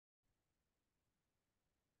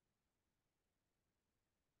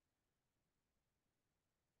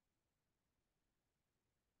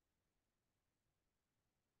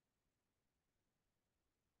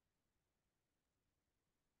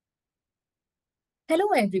Hello,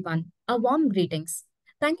 everyone. A warm greetings.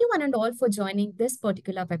 Thank you one and all for joining this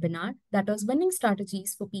particular webinar that is Winning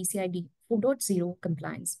Strategies for PCI 4.0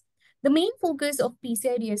 Compliance. The main focus of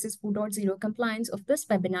PCI DSS 4.0 compliance of this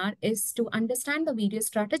webinar is to understand the various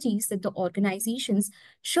strategies that the organizations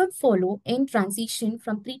should follow in transition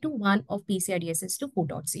from 3.1 of PCI DSS to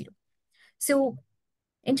 4.0. So,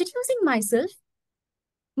 introducing myself,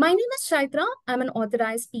 my name is Chaitra. I'm an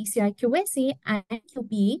authorized PCI QSA and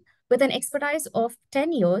QPA with an expertise of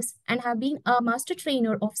 10 years and have been a master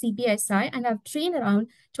trainer of CPSI and have trained around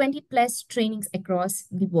 20 plus trainings across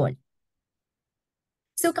the world.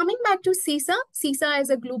 So coming back to CISA, CISA is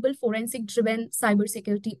a global forensic-driven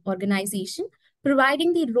cybersecurity organization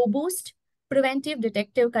providing the robust preventive,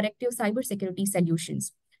 detective, corrective cybersecurity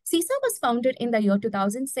solutions. CISA was founded in the year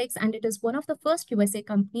 2006 and it is one of the first USA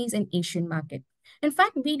companies in Asian market. In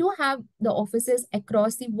fact, we do have the offices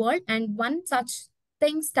across the world, and one such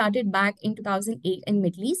thing started back in 2008 in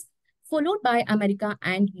Middle East, followed by America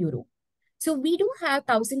and Europe. So we do have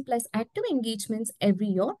 1,000 plus active engagements every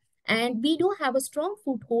year, and we do have a strong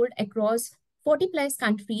foothold across 40 plus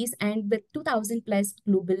countries and with 2,000 plus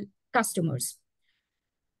global customers.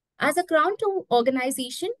 As a Crown 2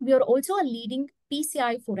 organization, we are also a leading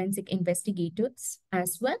PCI forensic investigators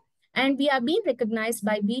as well. And we are being recognized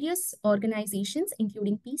by various organizations,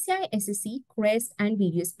 including PCI SSC, CREST, and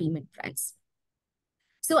various payment brands.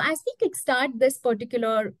 So as we kickstart this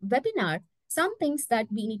particular webinar, some things that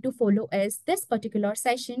we need to follow is this particular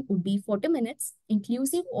session would be 40 minutes,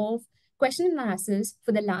 inclusive of question and answers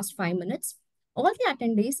for the last 5 minutes. All the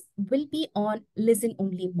attendees will be on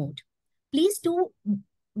listen-only mode. Please do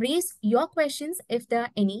raise your questions if there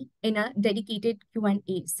are any in a dedicated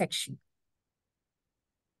Q&A section.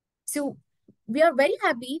 So we are very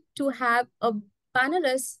happy to have a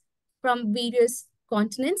panelist from various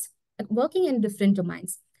continents working in different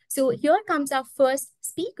domains. So here comes our first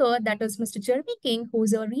speaker, that is Mr. Jeremy King, who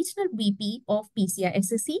is a regional VP of PCI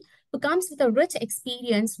SSC, who comes with a rich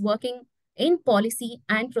experience working in policy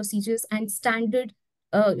and procedures and standard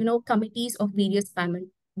committees of various payment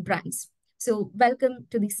brands. So welcome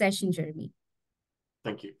to the session, Jeremy.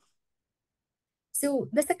 Thank you. So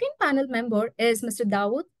the second panel member is Mr.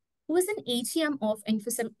 Dawood, who is an AGM of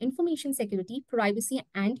Information Security, Privacy,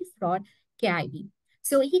 Anti-Fraud, KIB.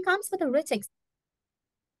 So he comes with a rich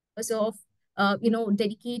experience of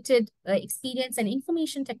dedicated experience in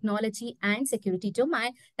information technology and security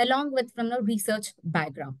domain, along with from a research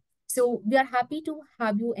background. So we are happy to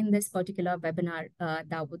have you in this particular webinar,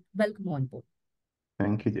 Dawood. Welcome on board.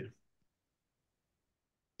 Thank you, dear.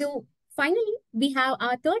 So finally, we have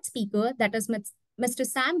our third speaker, that is Mr.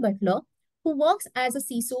 Sam Butler, who works as a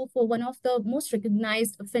CISO for one of the most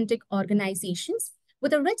recognized fintech organizations.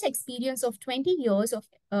 With a rich experience of 20 years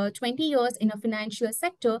in a financial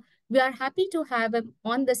sector, we are happy to have him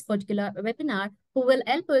on this particular webinar, who will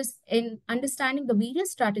help us in understanding the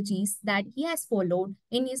various strategies that he has followed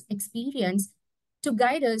in his experience to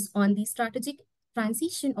guide us on the strategic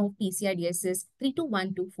transition of PCI DSS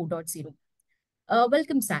 3.1 to 4.0.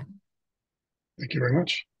 Welcome, Sam. Thank you very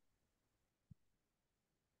much.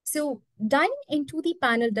 So diving into the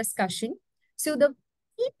panel discussion, so the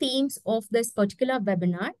key themes of this particular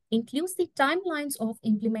webinar includes the timelines of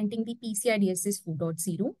implementing the PCI DSS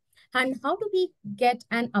 4.0 and how do we get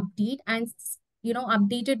an update and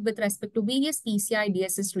updated with respect to various PCI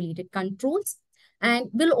DSS related controls. And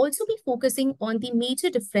we'll also be focusing on the major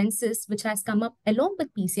differences which has come up along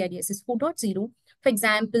with PCI DSS 4.0. For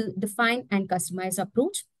example, define and customize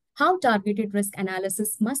approach, how targeted risk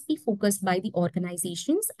analysis must be focused by the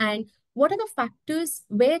organizations, and what are the factors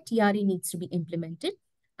where TRA needs to be implemented,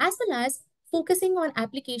 as well as focusing on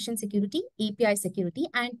application security, API security,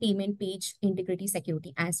 and payment page integrity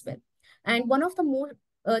security as well. And one of the more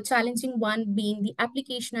challenging one being the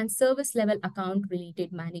application and service level account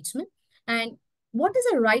related management. And what is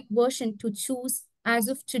the right version to choose as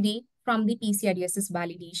of today from the PCI DSS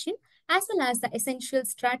validation, as well as the essential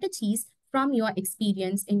strategies from your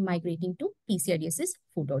experience in migrating to PCI DSS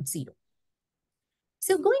 4.0.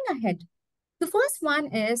 So going ahead, the first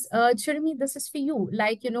one is, Jeremy, this is for you.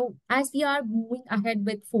 As we are moving ahead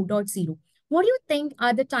with 4.0, what do you think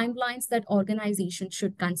are the timelines that organizations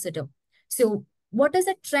should consider? So what is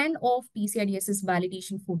the trend of PCI DSS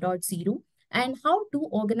validation 4.0? And how do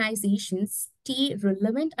organizations stay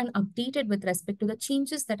relevant and updated with respect to the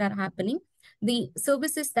changes that are happening, the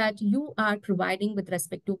services that you are providing with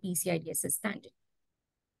respect to PCI DSS standard?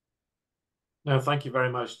 No, thank you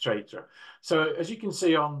very much, Chaitra. So as you can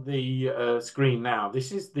see on the screen now,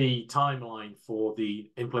 this is the timeline for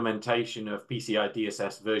the implementation of PCI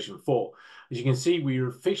DSS version 4. As you can see, we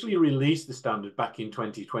officially released the standard back in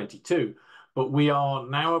 2022, but we are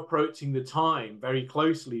now approaching the time very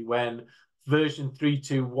closely when version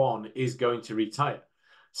 3.2.1 is going to retire.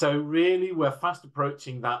 So really, we're fast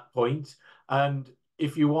approaching that point. And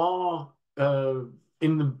if you are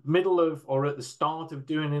in the middle of or at the start of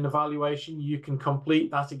doing an evaluation, you can complete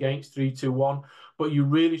that against 3.2.1, but you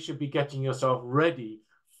really should be getting yourself ready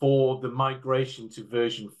for the migration to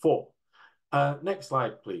version 4. Next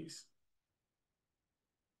slide, please.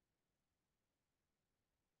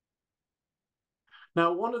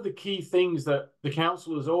 Now, one of the key things that the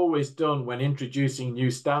council has always done when introducing new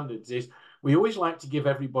standards is we always like to give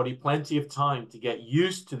everybody plenty of time to get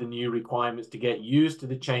used to the new requirements, to get used to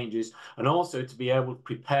the changes, and also to be able to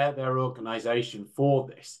prepare their organization for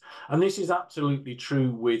this. And this is absolutely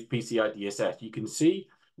true with PCI DSS. You can see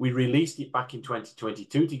we released it back in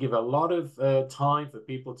 2022 to give a lot of time for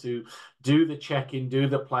people to do the check-in, do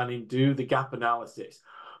the planning, do the gap analysis.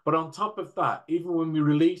 But on top of that, even when we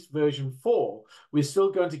release version 4, we're still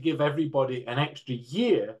going to give everybody an extra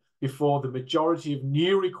year before the majority of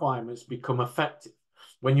new requirements become effective.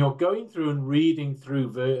 When you're going through and reading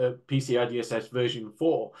through PCI DSS version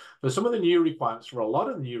 4, for some of the new requirements, for a lot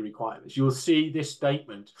of the new requirements, you'll see this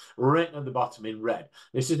statement written at the bottom in red.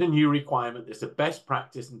 This is a new requirement. It's a best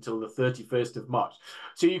practice until the 31st of March.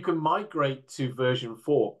 So you can migrate to version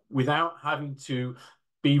 4 without having to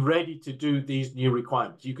be ready to do these new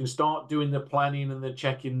requirements. You can start doing the planning and the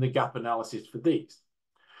checking, the gap analysis for these.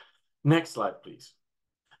 Next slide, please.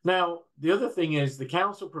 Now, the other thing is the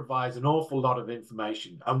council provides an awful lot of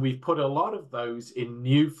information, and we've put a lot of those in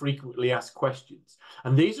new frequently asked questions.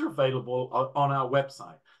 And these are available on our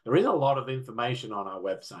website. There is a lot of information on our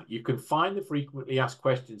website. You can find the frequently asked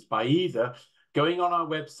questions by either going on our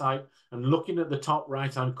website and looking at the top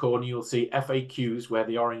right-hand corner, you'll see FAQs where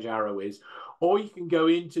the orange arrow is, or you can go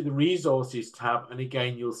into the resources tab and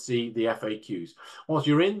again, you'll see the FAQs. Once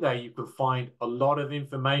you're in there, you can find a lot of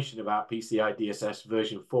information about PCI DSS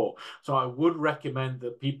version 4. So I would recommend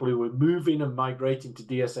that people who are moving and migrating to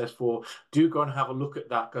DSS 4 do go and have a look at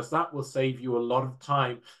that, because that will save you a lot of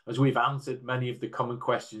time as we've answered many of the common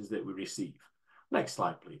questions that we receive. Next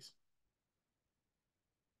slide, please.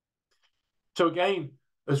 So again,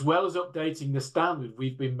 as well as updating the standard,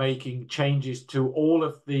 we've been making changes to all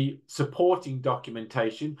of the supporting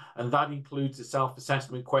documentation, and that includes the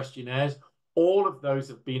self-assessment questionnaires. All of those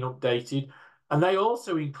have been updated, and they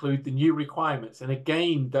also include the new requirements. And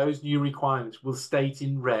again, those new requirements will state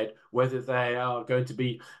in red whether they are going to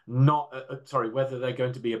be whether they're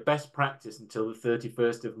going to be a best practice until the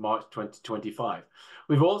 31st of March 2025.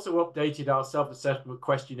 We've also updated our self-assessment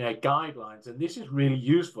questionnaire guidelines, and this is really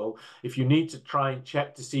useful if you need to try and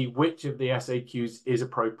check to see which of the SAQs is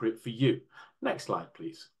appropriate for you. Next slide,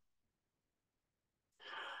 please.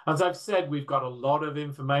 As I've said, we've got a lot of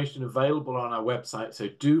information available on our website, so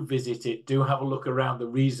do visit it, do have a look around the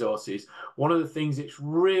resources. One of the things that's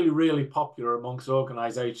really, really popular amongst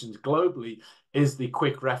organizations globally is the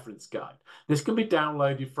quick reference guide. This can be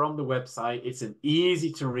downloaded from the website. It's an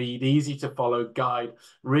easy to read, easy to follow guide,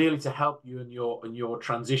 really to help you in your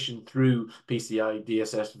transition through PCI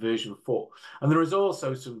DSS version 4. And there is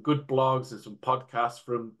also some good blogs and some podcasts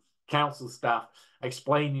from council staff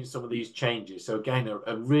explaining some of these changes. So again,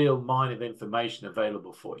 a real mine of information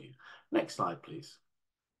available for you. Next slide, please.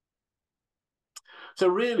 So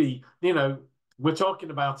really, we're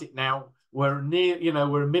talking about it now. We're near,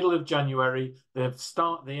 we're middle of January.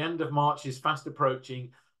 The end of March is fast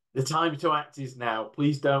approaching. The time to act is now.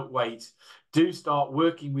 Please don't wait. Do start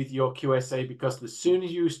working with your QSA, because as soon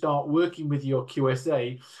as you start working with your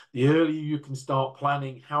QSA, the earlier you can start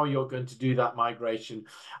planning how you're going to do that migration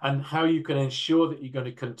and how you can ensure that you're going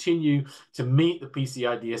to continue to meet the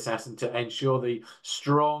PCI DSS and to ensure the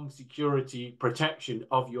strong security protection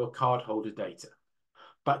of your cardholder data.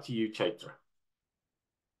 Back to you, Chaitra.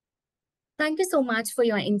 Thank you so much for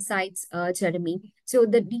your insights, Jeremy. So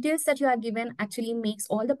the details that you are given actually makes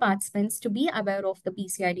all the participants to be aware of the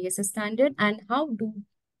PCI DSS standard and how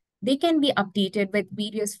they can be updated with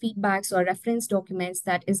various feedbacks or reference documents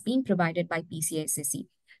that is being provided by PCI-SSE.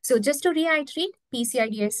 So just to reiterate,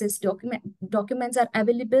 PCI DSS documents are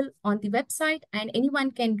available on the website and anyone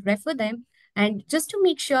can refer them. And just to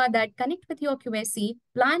make sure that connect with your QSC,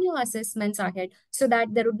 plan your assessments ahead so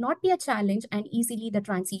that there would not be a challenge and easily the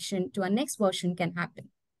transition to a next version can happen.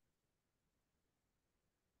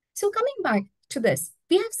 So coming back to this,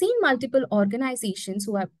 we have seen multiple organizations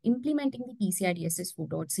who are implementing the PCI DSS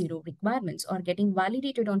 4.0 requirements or getting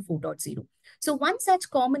validated on 4.0. So one such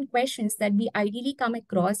common questions that we ideally come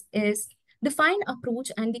across is defined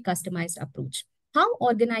approach and the customized approach. How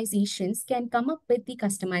organizations can come up with the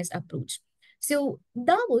customized approach. So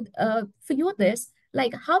Dawood, for you this,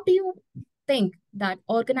 like how do you think that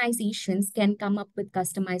organizations can come up with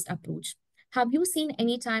customized approach? Have you seen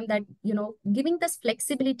any time that, giving this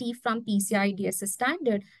flexibility from PCI DSS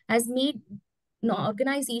standard has made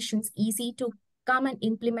organizations easy to come and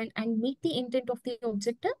implement and meet the intent of the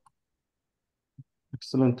objective?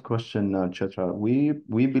 Excellent question, Chitra.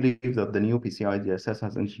 We believe that the new PCI DSS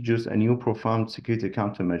has introduced a new profound security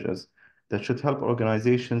countermeasures that should help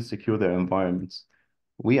organizations secure their environments.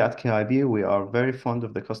 We at KIB, we are very fond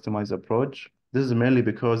of the customized approach. This is mainly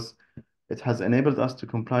because it has enabled us to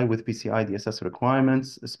comply with PCI DSS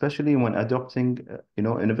requirements, especially when adopting,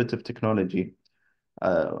 innovative technology.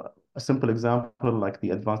 A simple example, like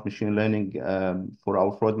the advanced machine learning for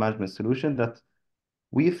our fraud management solution that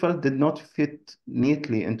we felt did not fit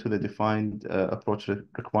neatly into the defined approach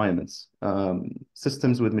requirements.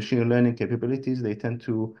 Systems with machine learning capabilities, they tend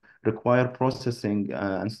to require processing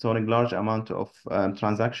and storing large amount of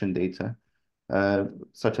transaction data,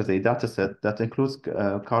 such as a data set that includes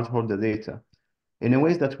cardholder data, in a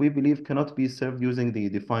ways that we believe cannot be served using the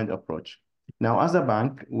defined approach. Now, as a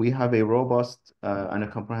bank, we have a robust and a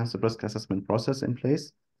comprehensive risk assessment process in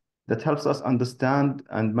place that helps us understand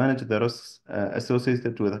and manage the risks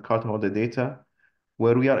associated with the cardholder data,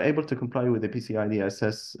 where we are able to comply with the PCI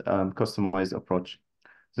DSS customized approach.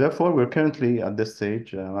 Therefore, we're currently at this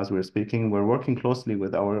stage, as we're speaking, we're working closely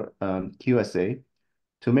with our QSA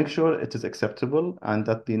to make sure it is acceptable and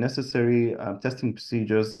that the necessary testing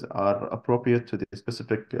procedures are appropriate to the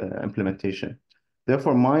specific implementation.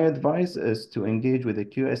 Therefore, my advice is to engage with the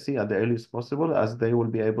QSC at the earliest possible, as they will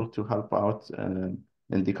be able to help out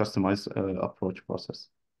in the customized approach process.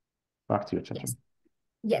 Back to you, Chacha.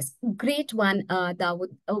 Yes, great one, Dawood.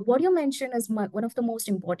 What you mentioned is one of the most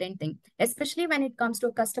important thing, especially when it comes to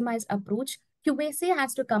a customized approach. QAC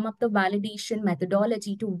has to come up the validation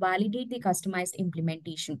methodology to validate the customized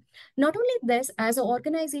implementation. Not only this, as an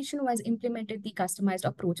organization who has implemented the customized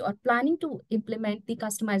approach or planning to implement the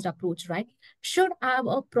customized approach, right, should have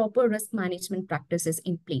a proper risk management practices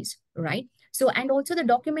in place, right? So, and also the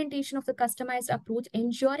documentation of the customized approach,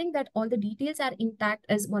 ensuring that all the details are intact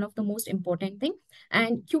is one of the most important thing.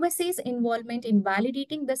 And QSA's involvement in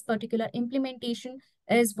validating this particular implementation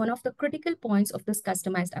is one of the critical points of this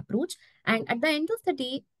customized approach. And at the end of the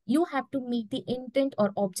day, you have to meet the intent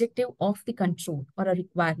or objective of the control or a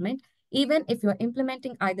requirement, even if you're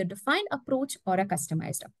implementing either defined approach or a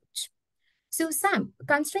customized approach. So Sam,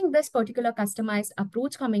 considering this particular customized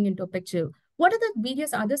approach coming into picture, what are the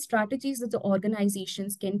various other strategies that the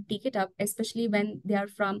organizations can take it up, especially when they are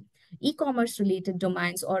from e-commerce related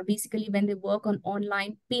domains or basically when they work on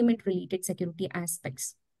online payment related security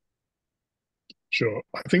aspects? Sure.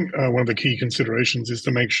 I think one of the key considerations is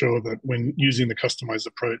to make sure that when using the customized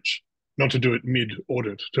approach, not to do it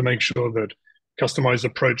mid-audit, to make sure that customized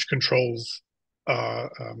approach controls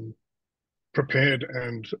are prepared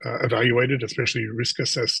and evaluated, especially risk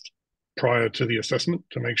assessed prior to the assessment,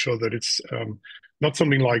 to make sure that it's not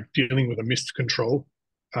something like dealing with a missed control,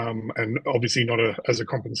 and obviously not as a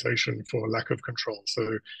compensation for lack of control.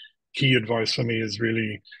 So key advice for me is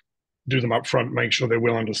really do them up front, make sure they're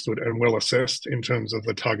well understood and well assessed in terms of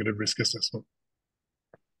the targeted risk assessment.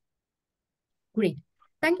 Great.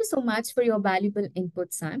 Thank you so much for your valuable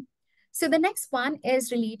input, Sam. So the next one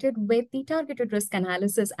is related with the targeted risk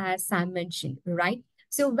analysis, as Sam mentioned, right?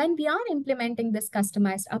 So when we are implementing this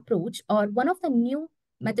customized approach, or one of the new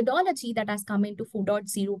methodology that has come into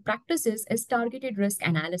 4.0 practices is targeted risk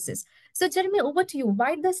analysis. So Jeremy, over to you.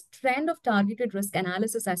 Why this trend of targeted risk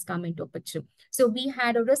analysis has come into picture? So we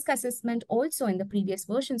had a risk assessment also in the previous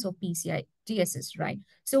versions of PCI DSS, right?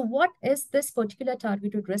 So what is this particular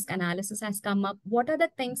targeted risk analysis has come up? What are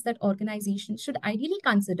the things that organizations should ideally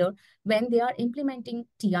consider when they are implementing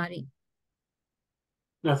TRA?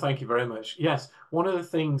 No, thank you very much. Yes, one of the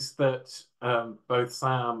things that both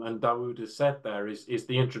Sam and Dawood have said there is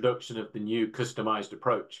the introduction of the new customized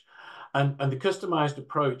approach. And the customized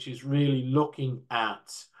approach is really looking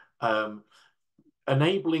at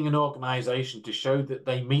enabling an organization to show that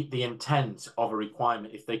they meet the intent of a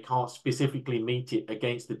requirement if they can't specifically meet it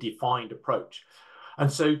against the defined approach.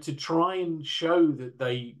 And so to try and show that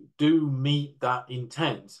they do meet that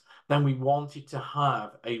intent, then we wanted to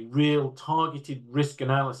have a real targeted risk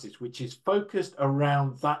analysis, which is focused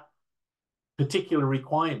around that particular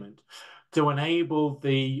requirement to enable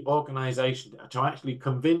the organization to actually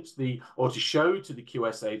convince or to show to the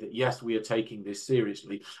QSA that, yes, we are taking this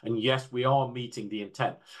seriously, and yes, we are meeting the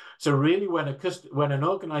intent. So really, when an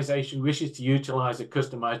organization wishes to utilize a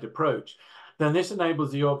customized approach, then this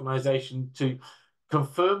enables the organization to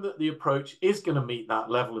confirm that the approach is going to meet that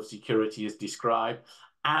level of security as described,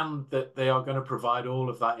 and that they are going to provide all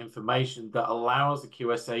of that information that allows the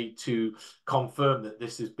QSA to confirm that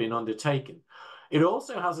this has been undertaken. It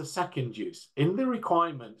also has a second use. In the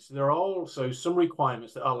requirements, there are also some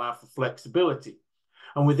requirements that allow for flexibility.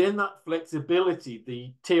 And within that flexibility,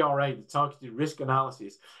 the TRA, the targeted risk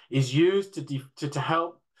analysis, is used to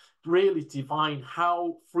help really define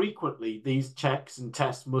how frequently these checks and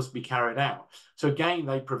tests must be carried out. So again,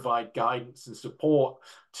 they provide guidance and support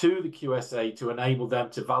to the QSA to enable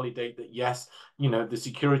them to validate that, yes, the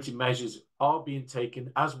security measures are being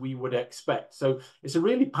taken as we would expect. So it's a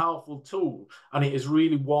really powerful tool, and it is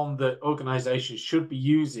really one that organizations should be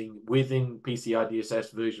using within PCI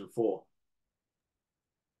DSS version 4.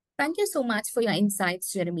 Thank you so much for your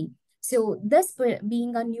insights, Jeremy. So this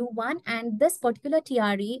being a new one, and this particular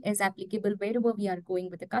TRA is applicable wherever we are going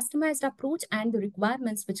with a customized approach and the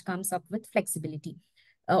requirements which comes up with flexibility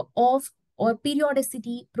or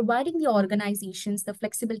periodicity, providing the organizations the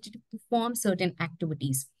flexibility to perform certain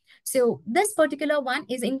activities. So this particular one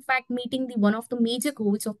is in fact meeting one of the major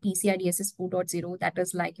goals of PCI DSS 4.0, that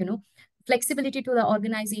is flexibility to the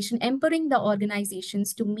organization, empowering the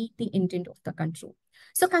organizations to meet the intent of the control.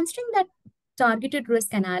 So considering that targeted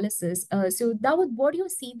risk analysis, what do you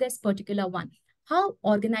see this particular one? How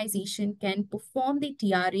organization can perform the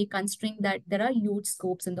TRA, considering that there are huge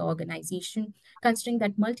scopes in the organization, considering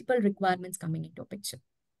that multiple requirements coming into picture?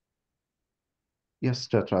 Yes,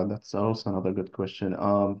 Chatra, that's also another good question.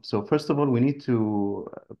 So first of all, we need to,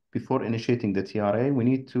 before initiating the TRA, we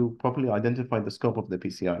need to properly identify the scope of the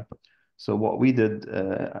PCI. So what we did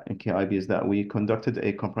in KIB is that we conducted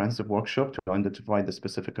a comprehensive workshop to identify the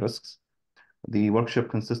specific risks. The workshop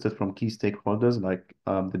consisted from key stakeholders like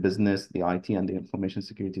the business, the IT, and the information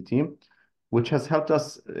security team, which has helped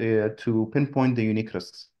us to pinpoint the unique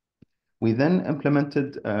risks. We then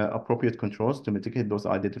implemented appropriate controls to mitigate those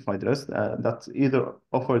identified risks that either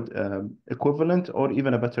offered equivalent or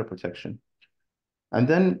even a better protection. And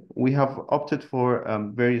then we have opted for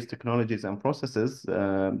various technologies and processes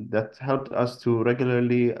that helped us to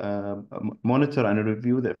regularly monitor and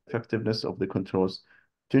review the effectiveness of the controls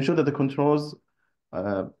to ensure that the controls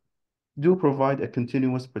do provide a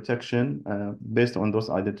continuous protection based on those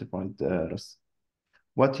identified risks.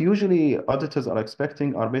 What usually auditors are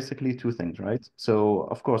expecting are basically two things, right? So,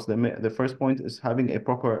 of course, the first point is having a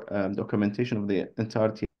proper documentation of the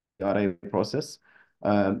entire TRA process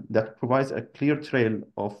that provides a clear trail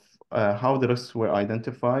of how the risks were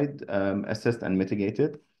identified, assessed, and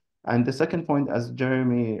mitigated. And the second point, as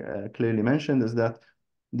Jeremy clearly mentioned, is that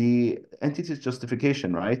the entity's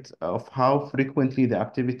justification, right, of how frequently the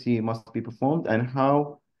activity must be performed and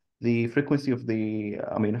how the frequency of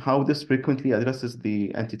how this frequently addresses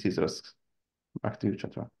the entity's risks. Back to you,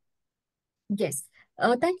 Chatra. Yes.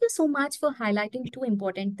 Thank you so much for highlighting two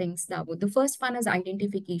important things, Dawood. The first one is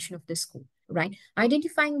identification of the scope, right?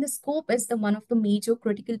 Identifying the scope is one of the major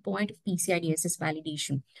critical point of PCI DSS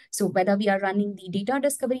validation. So whether we are running the data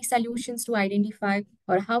discovery solutions to identify,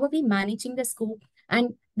 or how are we managing the scope.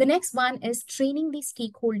 And the next one is training the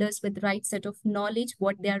stakeholders with the right set of knowledge,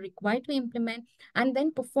 what they are required to implement, and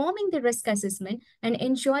then performing the risk assessment and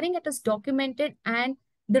ensuring it is documented and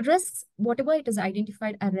the risks, whatever it is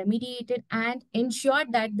identified, are remediated and ensure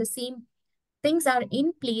that the same things are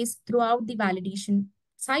in place throughout the validation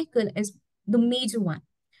cycle is the major one.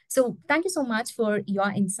 So thank you so much for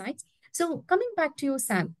your insights. So coming back to you,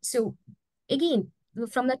 Sam. So again,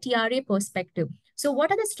 from the TRA perspective, so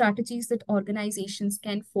what are the strategies that organizations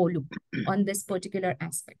can follow on this particular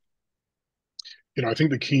aspect? I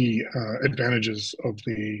think the key advantages of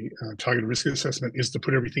the target risk assessment is to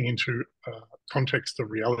put everything into context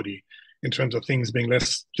of reality in terms of things being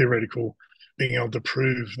less theoretical, being able to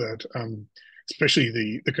prove that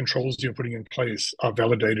especially the controls you're putting in place are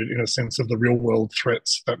validated in a sense of the real world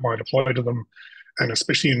threats that might apply to them, and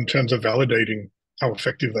especially in terms of validating how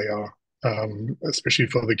effective they are, especially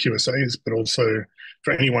for the QSAs, but also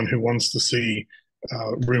for anyone who wants to see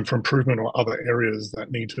room for improvement or other areas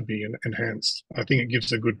that need to be enhanced. I think it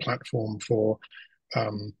gives a good platform for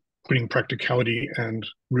putting practicality and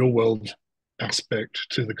real world aspect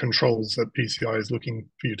to the controls that PCI is looking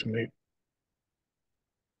for you to meet.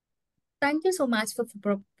 Thank you so much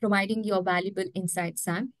for providing your valuable insights,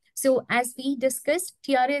 Sam. So as we discussed,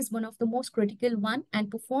 TRA is one of the most critical one,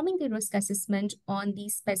 and performing the risk assessment on the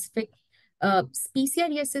specific PCI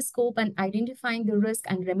DSS scope and identifying the risk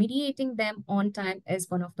and remediating them on time is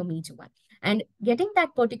one of the major one. And getting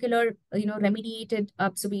that particular, remediated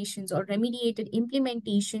observations or remediated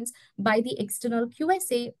implementations by the external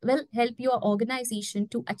QSA will help your organization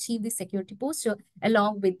to achieve the security posture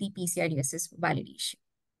along with the PCI DSS validation.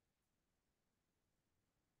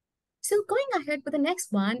 So going ahead with the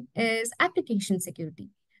next one is application security.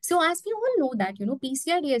 So as we all know that,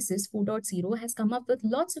 PCI DSS 4.0 has come up with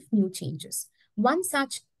lots of new changes. One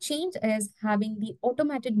such change is having the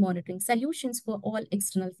automated monitoring solutions for all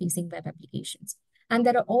external facing web applications. And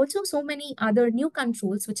there are also so many other new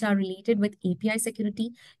controls which are related with API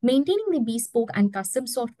security, maintaining the bespoke and custom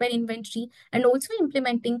software inventory, and also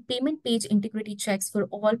implementing payment page integrity checks for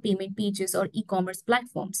all payment pages or e-commerce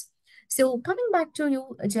platforms. So coming back to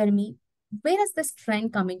you, Jeremy, where is this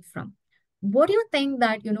trend coming from? What do you think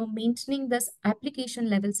that, maintaining this application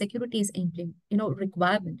level security is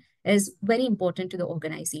requirement is very important to the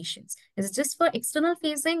organizations? Is it just for external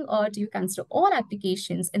facing, or do you consider all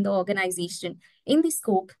applications in the organization in the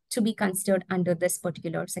scope to be considered under this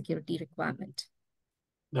particular security requirement?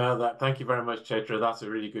 No, thank you very much, Chaitra. That's a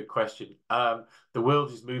really good question. The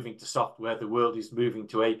world is moving to software. The world is moving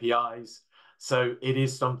to APIs. So it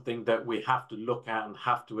is something that we have to look at and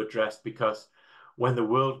have to address, because when the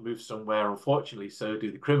world moves somewhere, unfortunately, so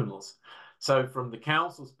do the criminals. So from the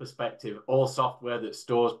council's perspective, all software that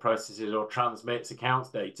stores, processes, or transmits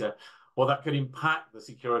accounts data, or that could impact the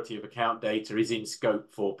security of account data, is in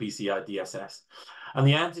scope for PCI DSS. And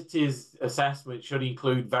the entity's assessment should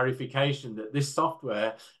include verification that this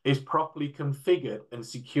software is properly configured and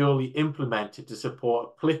securely implemented to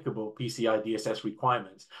support applicable PCI DSS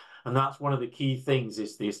requirements. And that's one of the key things,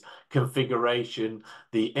 is this configuration,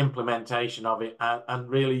 the implementation of it, and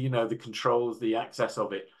really, the controls, the access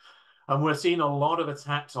of it. And we're seeing a lot of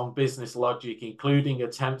attacks on business logic, including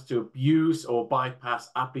attempts to abuse or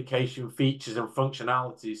bypass application features and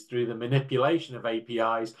functionalities through the manipulation of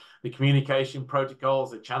APIs, the communication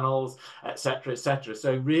protocols, the channels, etc., etc.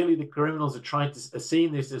 So really, the criminals are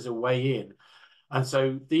seeing this as a way in. And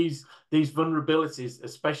so these vulnerabilities,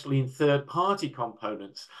 especially in third-party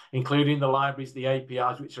components, including the libraries, the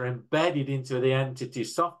APIs, which are embedded into the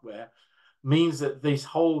entity's software, means that this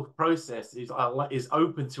whole process is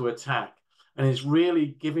open to attack, and is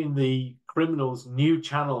really giving the criminals new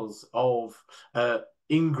channels of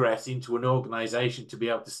ingress into an organization to be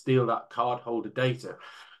able to steal that cardholder data.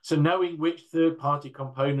 So knowing which third-party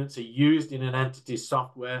components are used in an entity's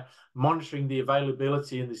software, monitoring the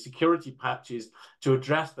availability and the security patches to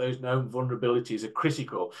address those known vulnerabilities are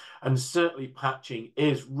critical. And certainly patching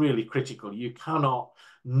is really critical. You cannot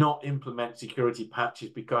not implement security patches,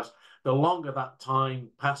 because the longer that time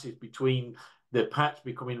passes between the patch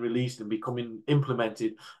becoming released and becoming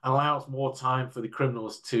implemented, allows more time for the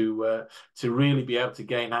criminals to really be able to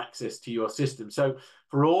gain access to your system. So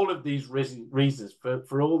for all of these reasons,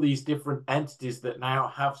 for all these different entities that now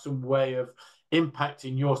have some way of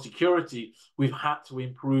impacting your security, we've had to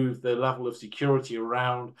improve the level of security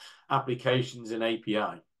around applications and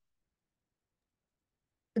API.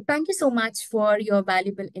 Thank you so much for your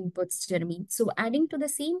valuable inputs, Jeremy. So adding to the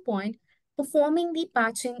same point, performing the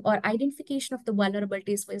patching or identification of the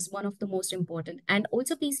vulnerabilities is one of the most important. And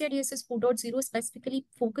also PCI DSS 4.0 specifically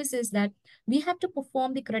focuses that we have to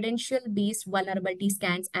perform the credential-based vulnerability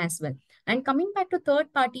scans as well. And coming back to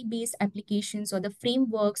third-party based applications or the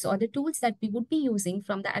frameworks or the tools that we would be using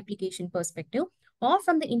from the application perspective or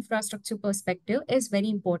from the infrastructure perspective is very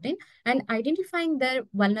important. And identifying their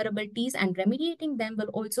vulnerabilities and remediating them will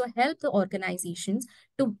also help the organizations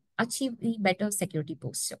to achieve the better security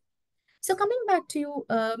posture. So coming back to you,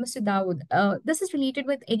 Mr. Dawood, this is related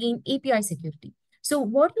with, again, API security. So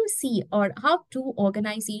what do you see, or how do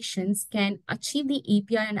organizations can achieve the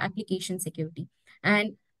API and application security?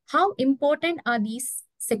 And how important are these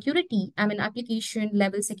security, application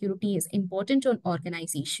level security is important to an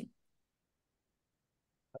organization?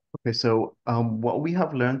 Okay, so what we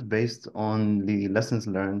have learned based on the lessons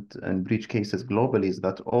learned and breach cases globally is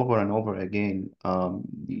that over and over again,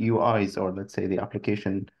 UIs, or let's say the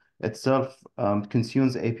application itself,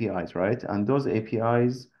 consumes APIs, right? And those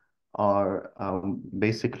APIs are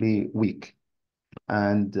basically weak.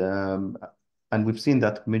 And we've seen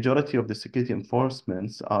that majority of the security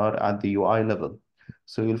enforcements are at the UI level.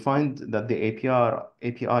 So you'll find that the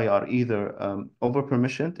API are either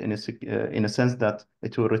over-permissioned in a sense that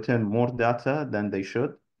it will return more data than they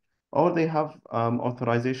should, or they have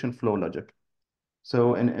authorization flow logic.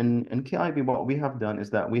 So in KIB, what we have done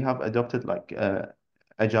is that we have adopted like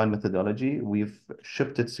agile methodology. We've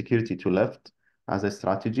shifted security to left as a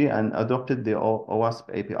strategy and adopted the OWASP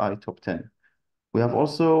API top 10. We have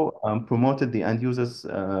also promoted the end users'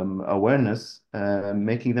 awareness,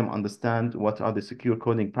 making them understand what are the secure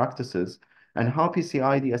coding practices and how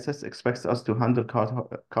PCI DSS expects us to handle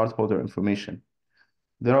cardholder information.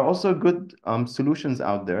 There are also good solutions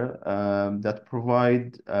out there that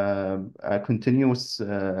provide a continuous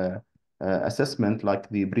assessment, like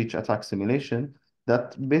the breach attack simulation,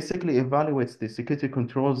 that basically evaluates the security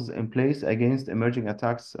controls in place against emerging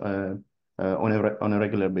attacks on a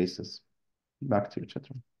regular basis. Back to you,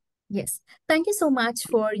 Chitra. Yes, thank you so much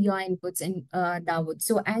for your inputs in Dawood.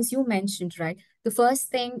 So as you mentioned, right, the first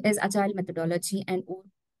thing is agile methodology and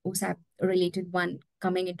OSAP related one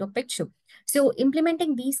coming into picture. So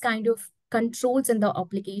implementing these kind of controls in the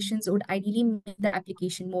applications would ideally make the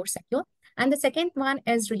application more secure. And the second one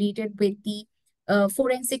is related with the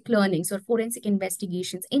forensic learnings or forensic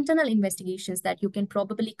investigations, internal investigations that you can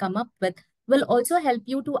probably come up with will also help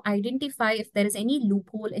you to identify if there is any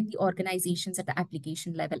loophole in the organizations at the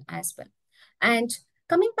application level as well. And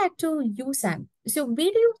coming back to you, Sam, so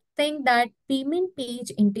where do you think that payment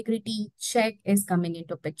page integrity check is coming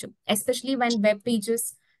into picture, especially when web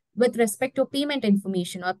pages with respect to payment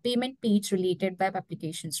information or payment page related web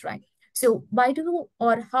applications, right? So why do you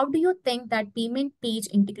or how do you think that payment page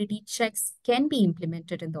integrity checks can be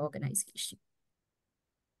implemented in the organization?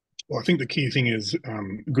 Well, I think the key thing is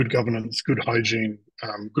good governance, good hygiene,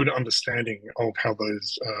 good understanding of how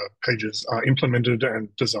those pages are implemented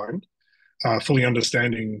and designed, fully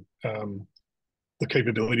understanding the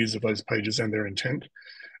capabilities of those pages and their intent.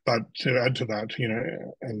 But to add to that,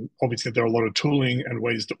 and obviously there are a lot of tooling and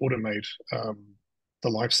ways to automate the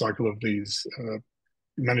life cycle of these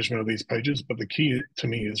management of these pages. But the key to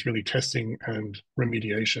me is really testing and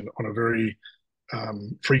remediation on a very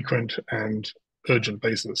frequent and urgent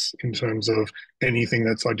basis in terms of anything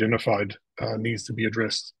that's identified needs to be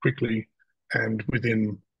addressed quickly and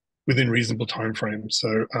within reasonable timeframes.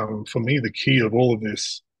 So for me, the key of all of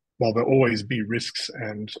this, while there always be risks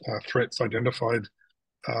and threats identified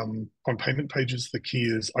on payment pages, the key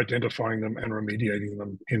is identifying them and remediating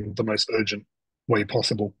them in the most urgent way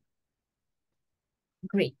possible.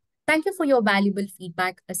 Great. Thank you for your valuable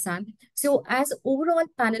feedback, Asan. So as overall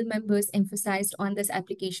panel members emphasized on this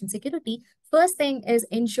application security, first thing is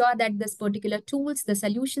ensure that this particular tools, the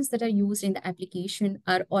solutions that are used in the application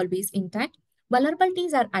are always intact.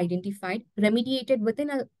 Vulnerabilities are identified, remediated within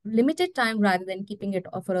a limited time rather than keeping it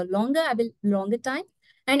for a longer time,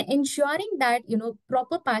 and ensuring that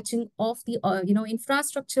proper patching of the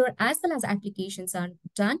infrastructure as well as applications are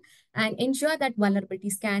done, and ensure that vulnerability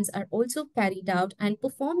scans are also carried out and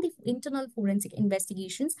perform the internal forensic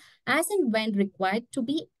investigations as and when required to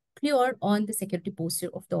be clear on the security posture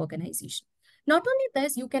of the organization. Not only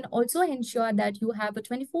this, you can also ensure that you have a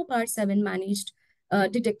 24/7 managed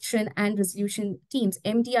detection and resolution teams,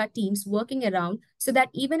 MDR teams working around, so that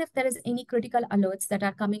even if there is any critical alerts that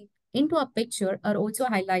are coming into a picture are also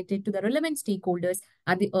highlighted to the relevant stakeholders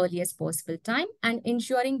at the earliest possible time, and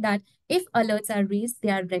ensuring that if alerts are raised, they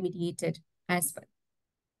are remediated as well.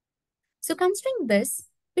 So considering this,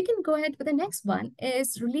 we can go ahead with the next one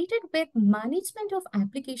is related with management of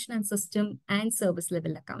application and system and service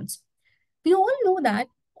level accounts. We all know that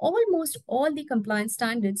almost all the compliance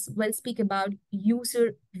standards will speak about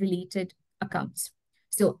user-related accounts.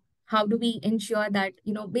 So how do we ensure that,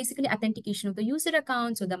 basically authentication of the user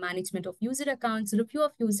accounts or the management of user accounts, review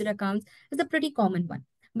of user accounts is a pretty common one.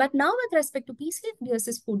 But now with respect to PCI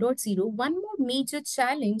DSS 4.0, one more major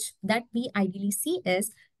challenge that we ideally see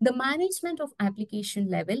is the management of application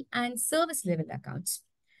level and service level accounts.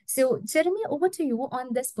 So Jeremy, over to you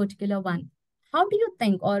on this particular one. How do you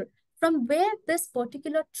think, or from where this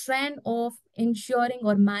particular trend of ensuring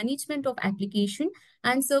or management of application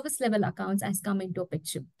and service level accounts has come into a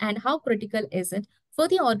picture, and how critical is it for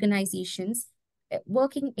the organizations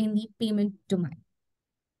working in the payment domain?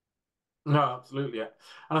 No, absolutely.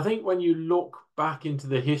 And I think when you look back into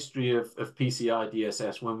the history of PCI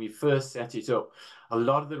DSS, when we first set it up, a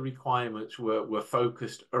lot of the requirements were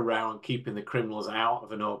focused around keeping the criminals out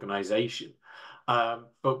of an organization.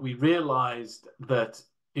 But we realized that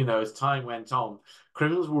as time went on,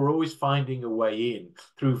 criminals were always finding a way in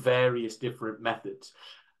through various different methods.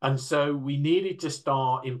 And so we needed to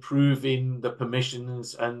start improving the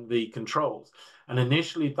permissions and the controls. And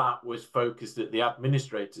initially that was focused at the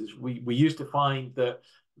administrators. We used to find that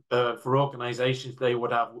for organizations, they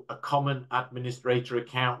would have a common administrator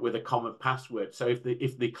account with a common password. So if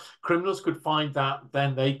the criminals could find that,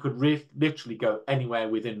 then they could literally go anywhere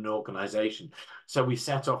within an organization. So we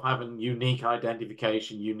set off having unique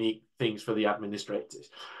identification, unique things for the administrators.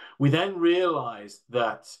 We then realized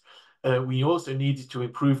that we also needed to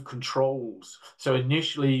improve controls. So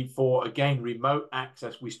initially for, again, remote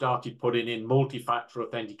access, we started putting in multi-factor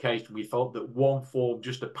authentication. We felt that one form,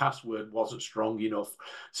 just a password, wasn't strong enough.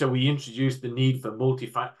 So we introduced the need for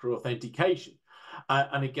multi-factor authentication.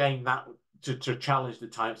 And again, that to challenge the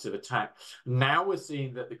types of attack. Now we're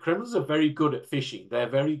seeing that the criminals are very good at phishing. They're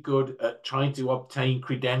very good at trying to obtain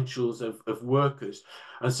credentials of workers.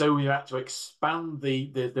 And so we had to expand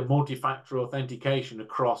the multi-factor authentication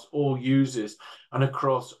across all users and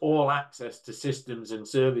across all access to systems and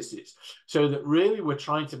services. So that really we're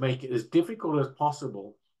trying to make it as difficult as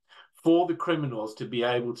possible for the criminals to be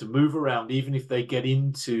able to move around, even if they get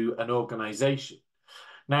into an organization.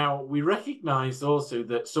 Now, we recognize also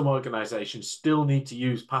that some organizations still need to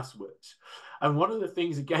use passwords. And one of the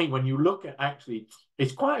things, again, when you look at actually,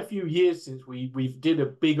 it's quite a few years since we did a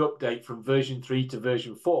big update from version 3 to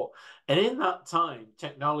version 4. And in that time,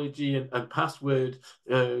 technology and password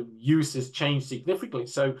use has changed significantly.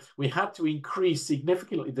 So we had to increase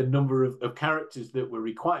significantly the number of characters that were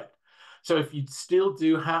required. So if you still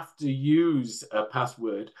do have to use a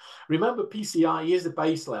password, remember PCI is a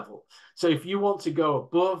base level. So if you want to go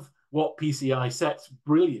above what PCI sets,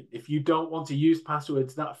 brilliant. If you don't want to use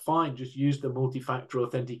passwords, that's fine. Just use the multi-factor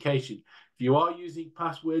authentication. If you are using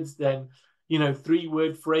passwords, then, you know,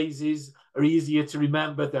 3-word phrases are easier to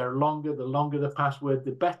remember. They're longer. The longer the password,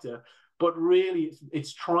 the better. But really,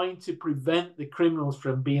 it's trying to prevent the criminals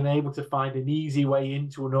from being able to find an easy way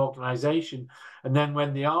into an organization. And then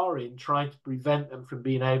when they are in, trying to prevent them from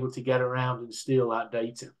being able to get around and steal that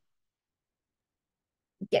data.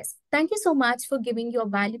 Yes, thank you so much for giving your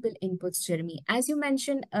valuable inputs, Jeremy. As you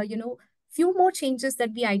mentioned, few more changes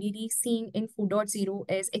that we ideally seeing in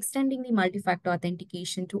 4.0 is extending the multi-factor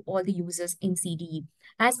authentication to all the users in CDE,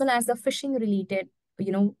 as well as the phishing related,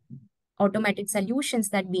 automated solutions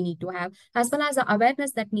that we need to have, as well as the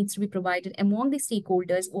awareness that needs to be provided among the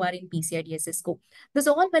stakeholders who are in PCI DSS scope. This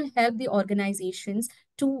all will help the organizations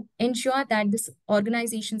to ensure that this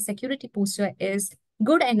organization's security posture is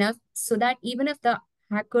good enough so that even if the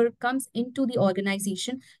hacker comes into the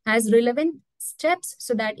organization, has relevant steps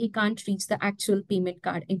so that he can't reach the actual payment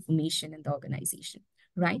card information in the organization,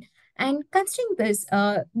 right? And considering this,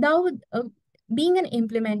 now being an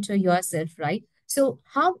implementer yourself, right? So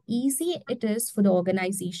how easy it is for the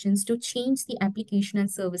organizations to change the application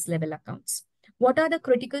and service level accounts? What are the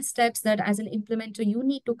critical steps that as an implementer you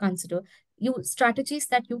need to consider, strategies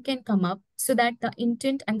that you can come up so that the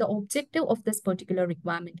intent and the objective of this particular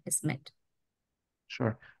requirement is met?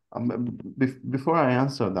 Sure. Before I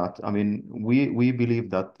answer that, I mean, we believe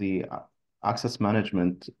that the access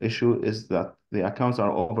management issue is that the accounts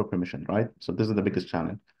are over permission, right? So this is the biggest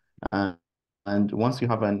challenge. And once you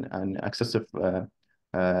have an excessive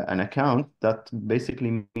an account, that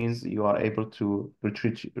basically means you are able to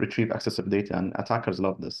retrieve excessive data, and attackers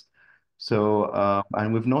love this. So,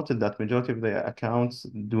 and we've noted that majority of the accounts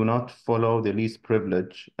do not follow the least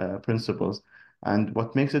privilege principles. And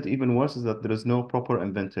what makes it even worse is that there is no proper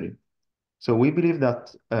inventory. So we believe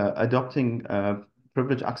that adopting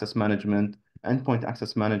privilege access management, endpoint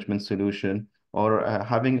access management solution, or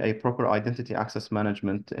having a proper identity access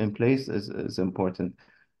management in place is important.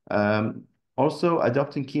 Also,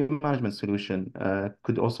 adopting key management solution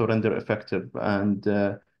could also render effective and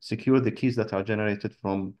secure the keys that are generated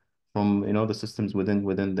from the systems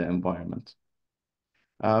within the environment.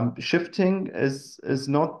 Shifting is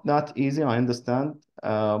not that easy, I understand,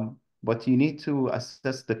 but you need to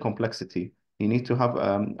assess the complexity. You need to have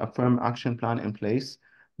a firm action plan in place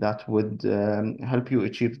that would help you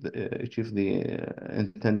achieve the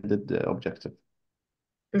intended objective.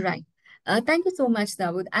 Right. Thank you so much,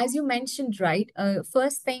 Dawood. As you mentioned, right,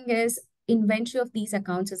 first thing is inventory of these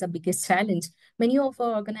accounts is a biggest challenge. Many of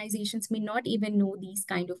our organizations may not even know these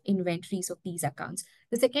kind of inventories of these accounts.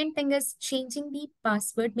 The second thing is changing the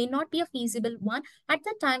password may not be a feasible one. At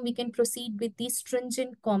the time, we can proceed with the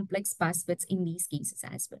stringent complex passwords in these cases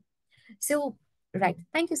as well. So, right.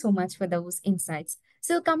 Thank you so much for those insights.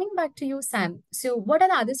 So coming back to you, Sam. So what are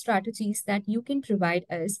the other strategies that you can provide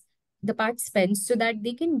us, the participants, so that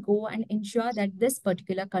they can go and ensure that this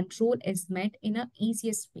particular control is met in a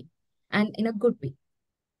easiest way and in a good way?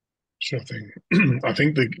 Sure thing. I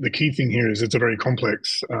think the key thing here is it's a very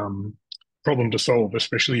complex problem to solve,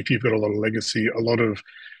 especially if you've got a lot of legacy, a lot of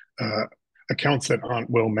accounts that aren't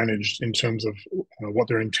well managed in terms of what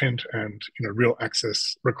their intent and real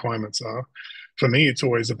access requirements are. For me, it's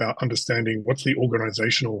always about understanding what's the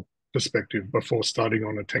organizational perspective before starting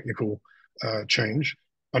on a technical change,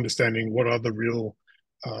 understanding what are the real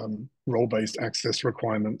role-based access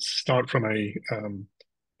requirements, start from a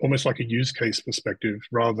almost like a use case perspective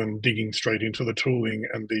rather than digging straight into the tooling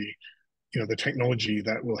and the technology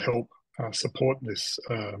that will help support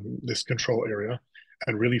this control area,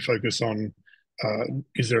 and really focus on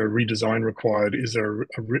is there a redesign required? Is there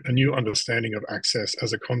a new understanding of access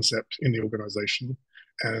as a concept in the organization?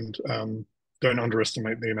 And don't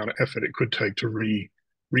underestimate the amount of effort it could take to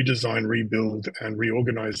redesign, rebuild, and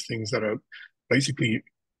reorganize things that are basically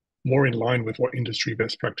more in line with what industry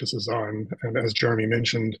best practices are. And as Jeremy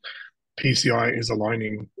mentioned, PCI is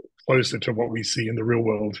aligning closer to what we see in the real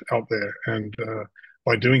world out there. And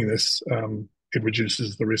by doing this, it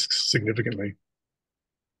reduces the risks significantly.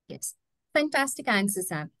 Yes. Fantastic answer,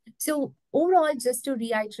 Sam. So overall, just to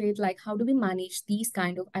reiterate, like how do we manage these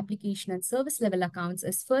kind of application and service level accounts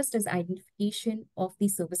is first is identification of the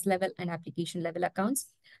service level and application level accounts,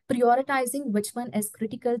 prioritizing which one is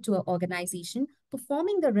critical to an organization,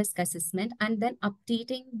 performing the risk assessment, and then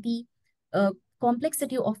updating the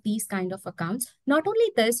complexity of these kind of accounts. Not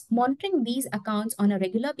only this, monitoring these accounts on a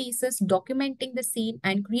regular basis, documenting the same,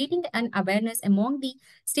 and creating an awareness among the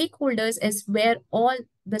stakeholders is where all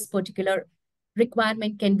this particular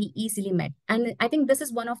requirement can be easily met. And I think this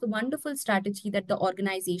is one of the wonderful strategy that the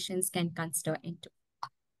organizations can consider into.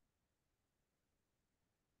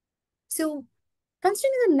 So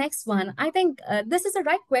considering the next one, I think this is the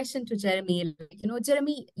right question to Jeremy.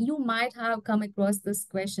 Jeremy, you might have come across this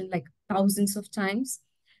question like thousands of times.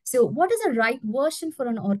 So what is the right version for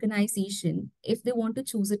an organization if they want to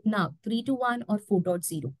choose it now, 3.1 or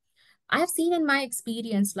 4.0? I have seen in my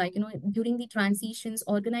experience, during the transitions,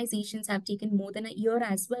 organizations have taken more than a year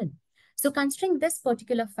as well. So considering this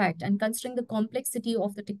particular fact and considering the complexity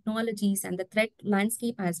of the technologies and the threat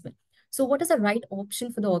landscape as well, so what is the right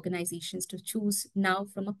option for the organizations to choose now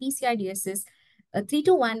from a PCI DSS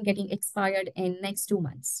 3.1 getting expired in next 2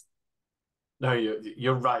 months? No,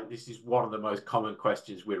 you're right. This is one of the most common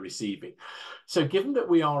questions we're receiving. So given that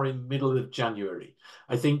we are in middle of January,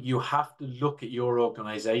 I think you have to look at your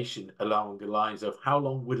organization along the lines of how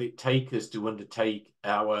long will it take us to undertake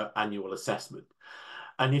our annual assessment?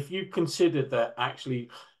 And if you consider that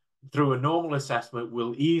actually through a normal assessment,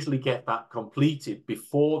 we'll easily get that completed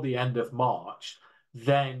before the end of March,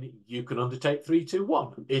 then you can undertake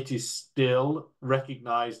 3.2.1. It is still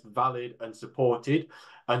recognized, valid, and supported,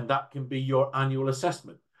 and that can be your annual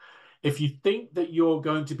assessment. If you think that you're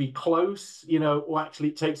going to be close, or actually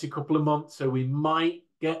it takes a couple of months, so we might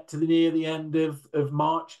get to near the end of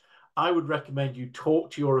March, I would recommend you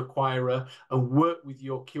talk to your acquirer and work with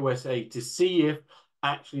your QSA to see if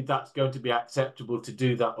actually that's going to be acceptable to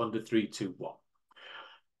do that under 3.2.1.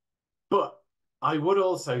 But I would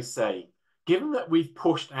also say, given that we've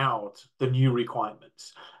pushed out the new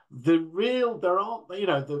requirements, the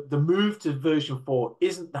move to version 4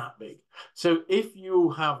 isn't that big. So if you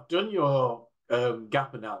have done your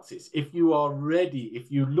gap analysis, if you are ready,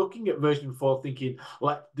 if you're looking at version 4 thinking,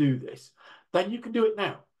 let's do this, then you can do it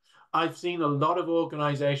now. I've seen a lot of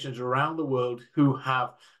organizations around the world who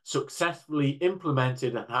have successfully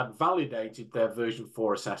implemented and had validated their version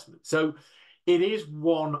 4 assessment. So it is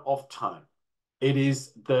one of time. It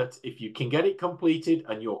is that if you can get it completed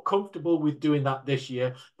and you're comfortable with doing that this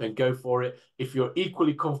year, then go for it. If you're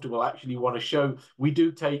equally comfortable, actually want to show, we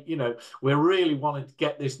do take, we're really wanting to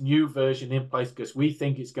get this new version in place because we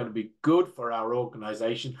think it's going to be good for our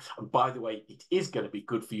organization. And by the way, it is going to be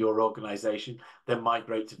good for your organization, then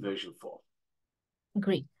migrate to version 4.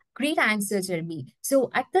 Great. Great answer, Jeremy. So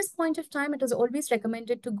at this point of time, it is always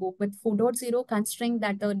recommended to go with 4.0, considering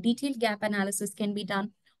that the detailed gap analysis can be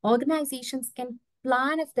done. Organizations can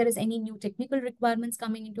plan if there is any new technical requirements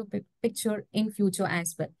coming into picture in future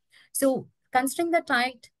as well. So considering the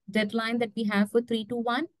tight deadline that we have for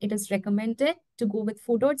 3.2.1, it is recommended to go with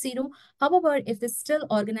 4.0. However, if the still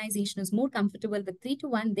organization is more comfortable with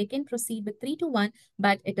 3.2.1, they can proceed with 3.2.1,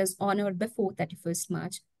 but it is honored before 31st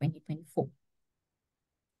March 2024.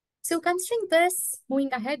 So considering this,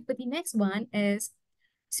 moving ahead with the next one is,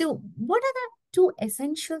 so what are the 2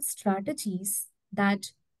 essential strategies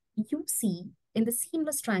that you see in the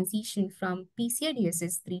seamless transition from PCI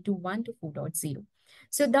DSS 3.1 to 4.0?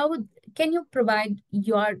 So Dawood, can you provide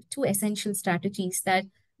your 2 essential strategies that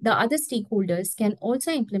the other stakeholders can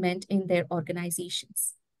also implement in their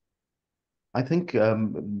organizations? I think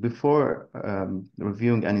before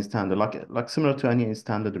reviewing any standard, like similar to any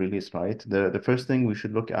standard release, right? The first thing we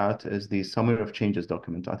should look at is the summary of changes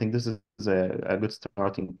document. I think this is a good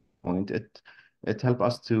starting point. It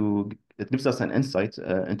gives us an insight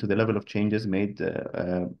into the level of changes made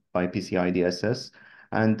by PCI DSS,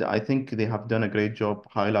 and I think they have done a great job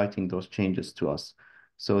highlighting those changes to us.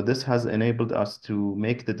 So this has enabled us to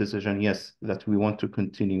make the decision, yes, that we want to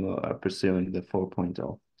continue pursuing the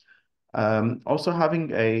 4.0. Also,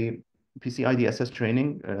 having a PCI DSS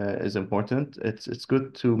training is important. It's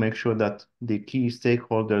good to make sure that the key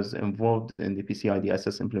stakeholders involved in the PCI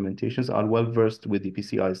DSS implementations are well versed with the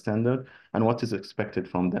PCI standard and what is expected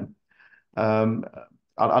from them.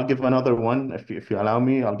 I'll give another one if you allow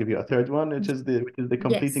me. I'll give you a third one, which is the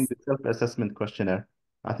completing Yes. the self-assessment questionnaire.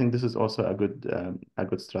 I think this is also a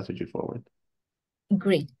good strategy forward.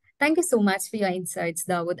 Great. Thank you so much for your insights,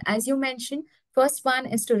 Dawood. As you mentioned, first one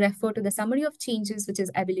is to refer to the summary of changes which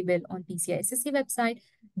is available on PCI SSC website,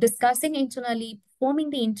 discussing internally,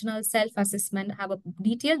 performing the internal self-assessment, have a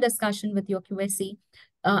detailed discussion with your QSA,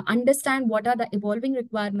 understand what are the evolving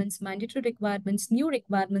requirements, mandatory requirements, new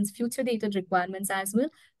requirements, future dated requirements as well,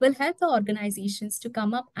 will help the organizations to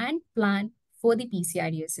come up and plan for the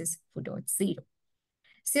PCI DSS 4.0.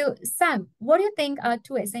 So, Sam, what do you think are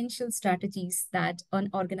two essential strategies that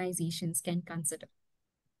organizations can consider?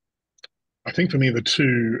 I think for me the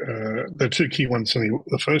two key ones for me.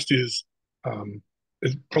 The first is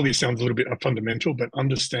it probably sounds a little bit fundamental, but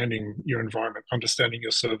understanding your environment, understanding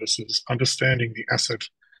your services, understanding the asset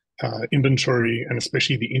inventory, and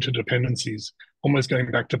especially the interdependencies, almost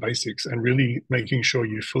going back to basics and really making sure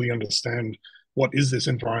you fully understand what is this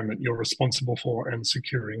environment you're responsible for and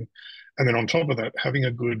securing. And then on top of that, having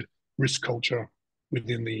a good risk culture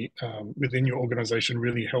within your organization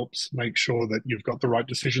really helps make sure that you've got the right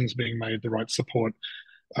decisions being made, the right support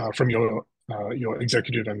from your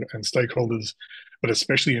executive and stakeholders, but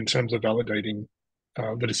especially in terms of validating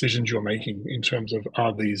the decisions you're making in terms of,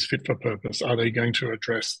 are these fit for purpose? Are they going to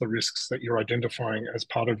address the risks that you're identifying as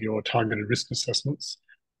part of your targeted risk assessments?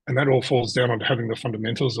 And that all falls down on having the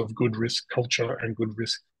fundamentals of good risk culture and good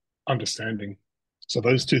risk understanding. So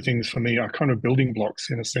those two things for me are kind of building blocks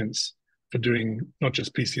in a sense for doing not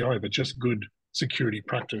just PCI, but just good security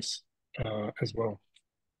practice as well.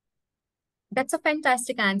 That's a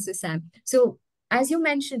fantastic answer, Sam. So, as you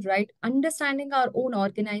mentioned, right, understanding our own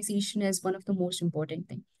organization is one of the most important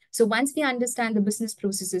things. So, once we understand the business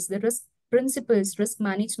processes, the risk principles, risk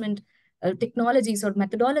management technologies or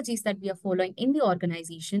methodologies that we are following in the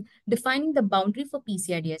organization, defining the boundary for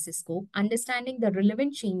PCI DSS scope, understanding the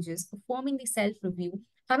relevant changes, performing the self-review,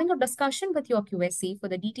 having a discussion with your QSA for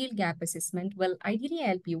the detailed gap assessment will ideally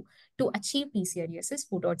help you to achieve PCI DSS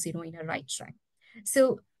 4.0 in a right track.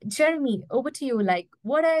 So, Jeremy, over to you. Like,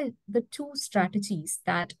 what are the two strategies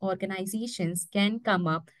that organizations can come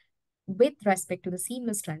up with respect to the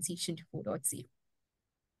seamless transition to 4.0?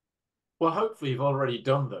 Well, hopefully you've already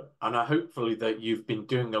done them, and hopefully that you've been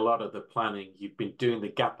doing a lot of the planning, you've been doing the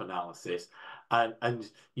gap analysis, and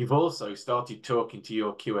you've also started talking to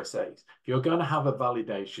your QSAs. If you're going to have a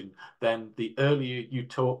validation, then the earlier you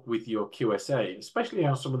talk with your QSA, especially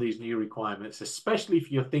on some of these new requirements, especially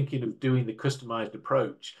if you're thinking of doing the customized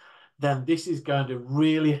approach, then this is going to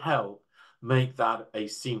really help make that a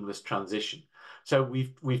seamless transition. So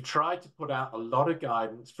we've tried to put out a lot of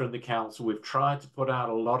guidance from the council. We've tried to put out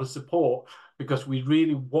a lot of support because we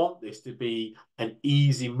really want this to be an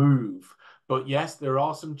easy move. But yes, there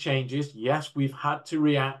are some changes. Yes, we've had to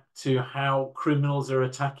react to how criminals are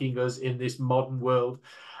attacking us in this modern world.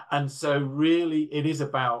 And so really it is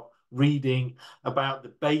about reading about the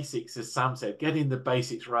basics, as Sam said, getting the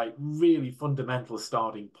basics right. Really fundamental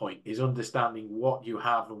starting point is understanding what you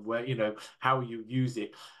have and where, how you use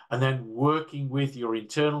it. And then working with your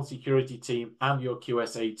internal security team and your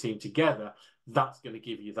QSA team together, that's going to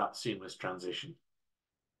give you that seamless transition.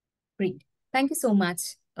 Great. Thank you so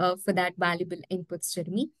much for that valuable inputs,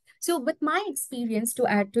 Jeremy. So with my experience to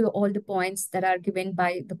add to all the points that are given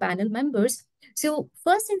by the panel members, so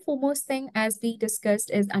first and foremost thing, as we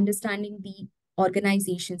discussed, is understanding the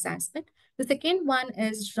organization's aspect. The second one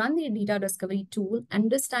is run the data discovery tool,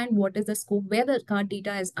 understand what is the scope, where the card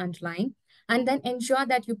data is underlying, and then ensure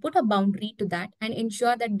that you put a boundary to that and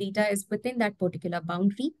ensure that data is within that particular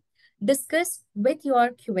boundary. Discuss with your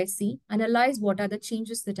QSC, analyze what are the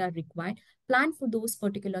changes that are required, plan for those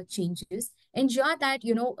particular changes, ensure that,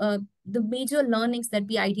 the major learnings that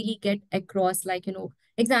we ideally get across, like,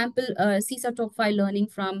 example, CISA top 5 learning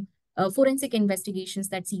from forensic investigations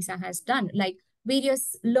that CISA has done, like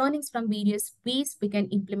various learnings from various ways we can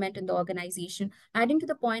implement in the organization, adding to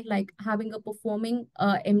the point, like having a performing,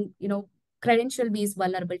 credential-based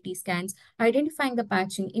vulnerability scans, identifying the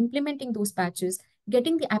patching, implementing those patches,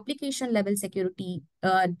 getting the application level security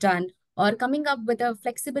done, or coming up with a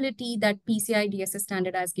flexibility that PCI DSS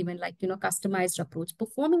standard has given, like, customized approach,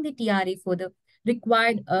 performing the TRA for the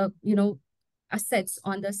required, assets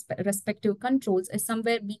on the respective controls is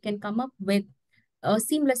somewhere we can come up with a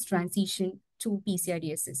seamless transition to PCI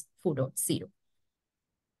DSS 4.0.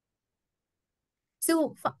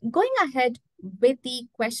 So going ahead with the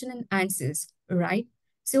question and answers, right?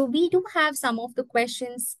 So we do have some of the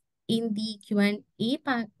questions in the Q&A,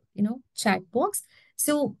 chat box.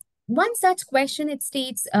 So one such question, it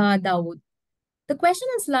states, Dawood, the question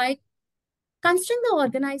is like, considering the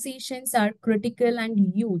organizations are critical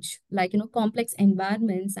and huge, like, complex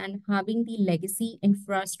environments and having the legacy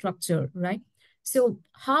infrastructure, right? So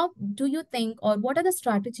how do you think, or what are the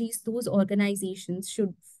strategies those organizations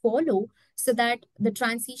should follow so that the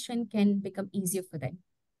transition can become easier for them?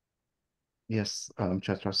 Yes,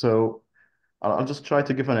 Chatra. So I'll just try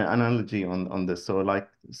to give an analogy on this. So like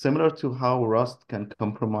similar to how rust can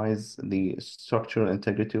compromise the structural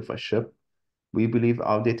integrity of a ship, we believe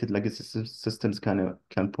outdated legacy systems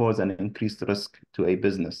can pose an increased risk to a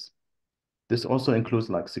business. This also includes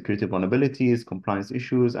like security vulnerabilities, compliance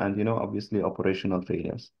issues, and obviously operational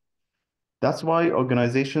failures. That's why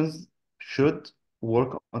organizations should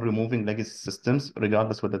work on removing legacy systems,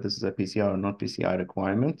 regardless whether this is a PCI or not PCI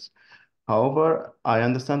requirement. However, I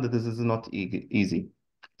understand that this is not easy.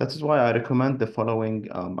 That is why I recommend the following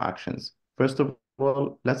actions. First of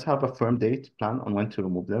all, let's have a firm date plan on when to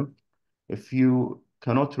remove them. If you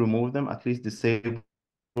cannot remove them, at least disable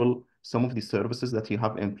some of the services that you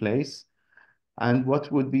have in place. And what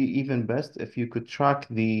would be even best if you could track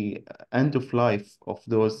the end of life of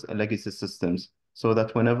those legacy systems so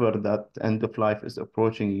that whenever that end of life is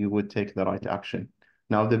approaching, you would take the right action.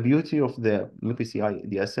 Now, the beauty of the new PCI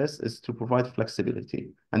DSS is to provide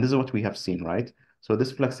flexibility. And this is what we have seen, right? So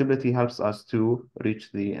this flexibility helps us to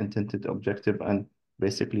reach the intended objective and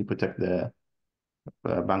basically protect the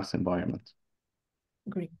bank's environment.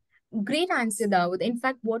 Great. Great answer, Dawood. In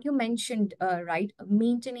fact, what you mentioned, right,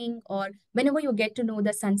 maintaining or whenever you get to know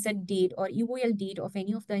the sunset date or EOL date of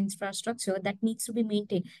any of the infrastructure that needs to be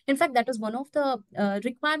maintained. In fact, that is one of the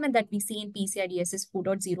requirement that we see in PCI DSS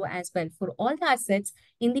 4.0 as well. For all the assets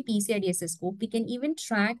in the PCI DSS scope, we can even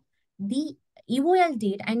track the EOL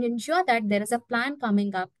date and ensure that there is a plan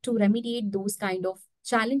coming up to remediate those kind of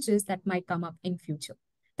challenges that might come up in future.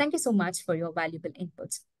 Thank you so much for your valuable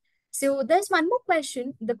inputs. So there's one more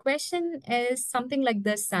question. The question is something like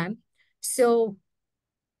this, Sam. So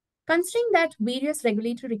considering that various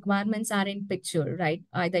regulatory requirements are in picture, right?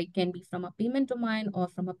 Either it can be from a payment domain or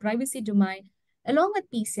from a privacy domain, along with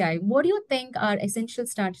PCI, what do you think are essential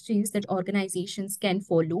strategies that organizations can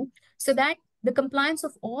follow so that the compliance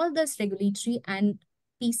of all this regulatory and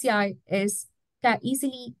PCI is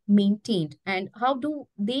easily maintained? And how do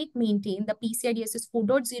they maintain the PCI DSS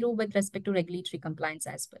 4.0 with respect to regulatory compliance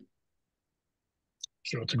as well?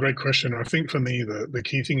 Sure, it's a great question. I think for me, the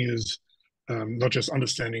key thing is not just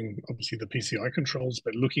understanding, obviously, the PCI controls,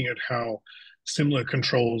 but looking at how similar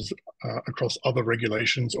controls across other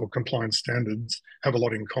regulations or compliance standards have a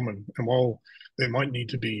lot in common. And while they might need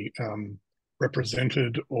to be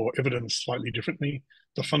represented or evidenced slightly differently,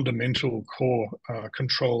 the fundamental core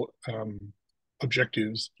control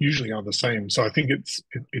objectives usually are the same. So I think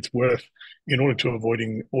it's worth, in order to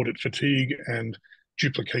avoiding audit fatigue and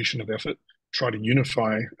duplication of effort, try to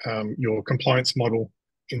unify your compliance model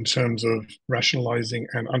in terms of rationalizing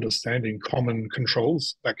and understanding common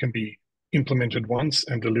controls that can be implemented once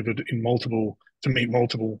and delivered in multiple to meet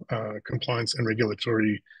multiple compliance and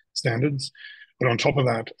regulatory standards. But on top of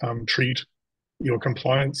that, treat your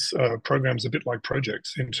compliance programs a bit like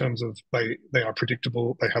projects in terms of they are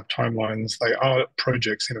predictable, they have timelines, they are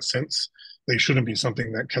projects in a sense. They shouldn't be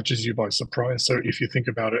something that catches you by surprise. So if you think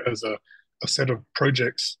about it as a set of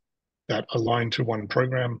projects that align to one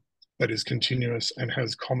program that is continuous and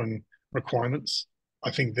has common requirements,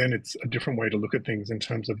 I think then it's a different way to look at things in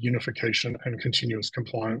terms of unification and continuous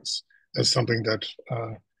compliance as something that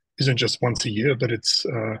isn't just once a year, but it's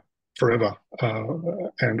forever.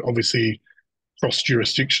 And obviously, cross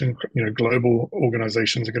jurisdiction, global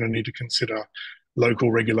organizations are going to need to consider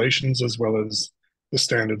local regulations as well as the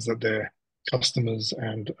standards that their customers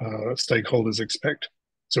and stakeholders expect.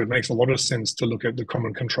 So it makes a lot of sense to look at the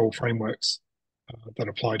common control frameworks that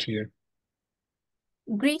apply to you.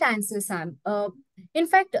 Great answer, Sam. In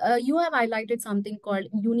fact, you have highlighted something called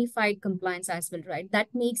unified compliance as well, right? That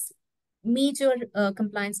makes major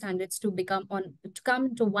compliance standards to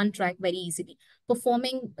come to one track very easily.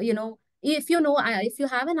 Performing, if you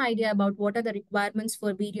have an idea about what are the requirements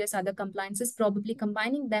for various other compliances, probably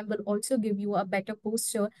combining them will also give you a better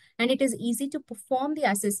posture, and it is easy to perform the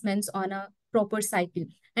assessments on a proper cycle.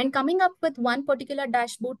 And coming up with one particular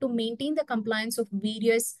dashboard to maintain the compliance of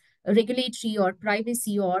various regulatory or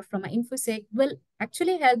privacy or from an infosec will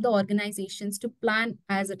actually help the organizations to plan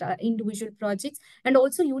as individual projects, and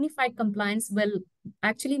also unified compliance will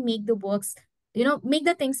actually make the works, make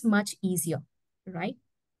the things much easier, right?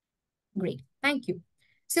 Great. Thank you.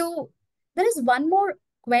 So there is one more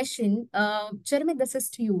question. Jeremy, this is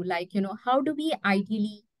to you. Like, how do we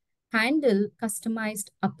ideally handle customized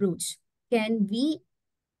approach? Can we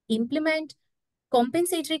implement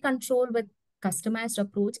compensatory control with customized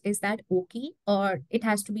approach? Is that okay, or it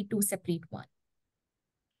has to be two separate one?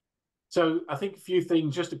 So I think a few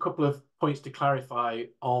things, just a couple of points to clarify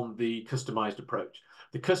on the customized approach.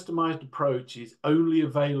 The customized approach is only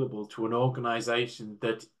available to an organization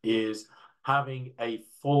that is having a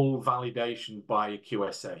full validation by a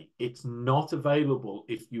QSA. It's not available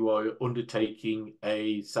if you are undertaking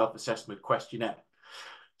a self-assessment questionnaire.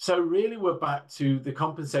 So really we're back to the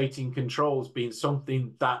compensating controls being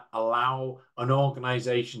something that allow an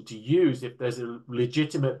organization to use if there's a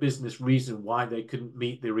legitimate business reason why they couldn't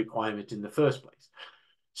meet the requirement in the first place.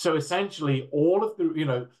 So essentially all of the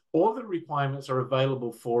requirements are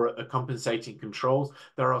available for a compensating controls.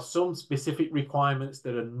 There are some specific requirements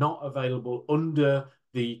that are not available under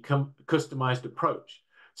the customized approach.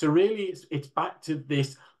 So really it's back to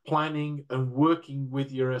this planning and working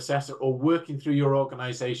with your assessor or working through your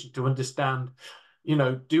organization to understand,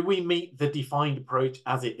 do we meet the defined approach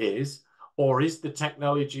as it is, or is the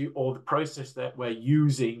technology or the process that we're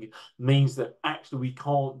using means that actually we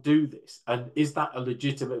can't do this? And is that a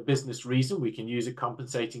legitimate business reason we can use a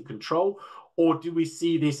compensating control? Or do we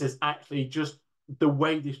see this as actually just the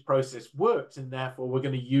way this process works, and therefore we're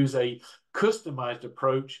going to use a customized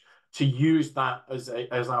approach to use that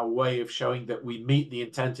as our way of showing that we meet the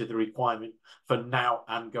intent of the requirement for now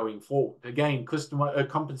and going forward. Again,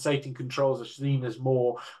 compensating controls are seen as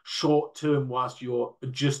more short-term whilst you're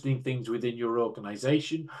adjusting things within your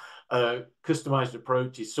organization. Customized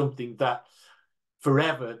approach is something that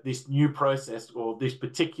forever, this new process or this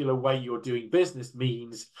particular way you're doing business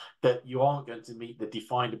means that you aren't going to meet the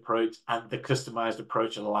defined approach, and the customized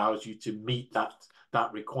approach allows you to meet that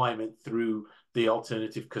requirement through the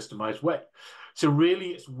alternative customized way. So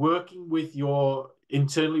really it's working with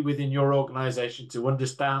internally within your organization to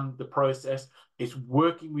understand the process. It's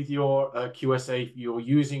working with your QSA if you're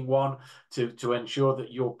using one to ensure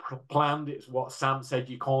that you're planned. It's what Sam said,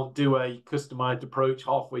 you can't do a customized approach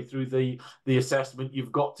halfway through the assessment.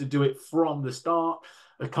 You've got to do it from the start.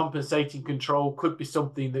 A compensating control could be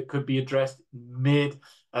something that could be addressed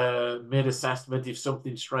mid-assessment if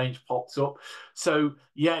something strange pops up. So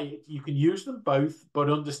yeah, you can use them both,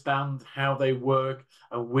 but understand how they work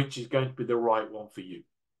and which is going to be the right one for you.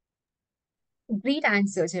 Great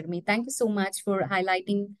answer, Jeremy. Thank you so much for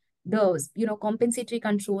highlighting those, compensatory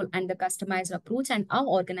control and the customized approach, and our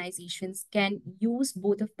organizations can use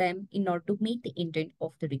both of them in order to meet the intent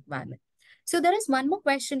of the requirement. So there is one more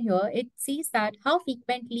question here. It says that how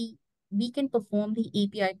frequently we can perform the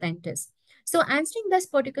API pen test. So answering this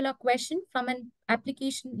particular question from an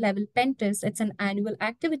application level pen test, it's an annual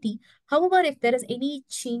activity. However, if there is any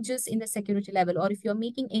changes in the security level, or if you're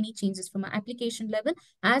making any changes from an application level,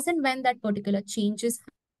 as and when that particular changes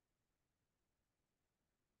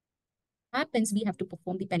happens, we have to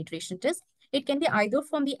perform the penetration test. It can be either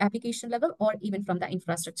from the application level or even from the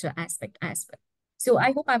infrastructure aspect as well. So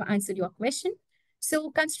I hope I've answered your question.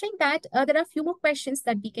 So considering that there are a few more questions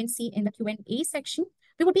that we can see in the Q&A section,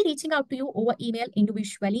 we will be reaching out to you over email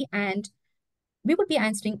individually, and we will be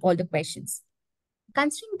answering all the questions.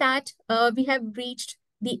 Considering that we have reached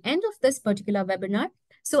the end of this particular webinar,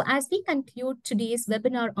 so as we conclude today's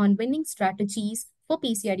webinar on winning strategies for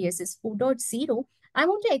PCI DSS 4.0, I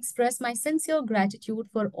want to express my sincere gratitude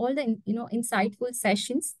for all the insightful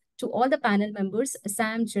sessions to all the panel members,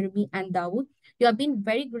 Sam, Jeremy, and Dawood. You have been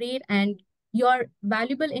very great, and your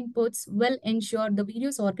valuable inputs will ensure the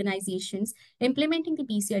various organizations implementing the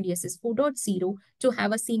PCI DSS 4.0 to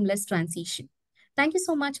have a seamless transition. Thank you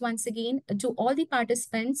so much once again to all the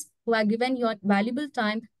participants who have given your valuable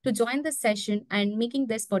time to join the session and making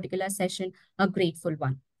this particular session a grateful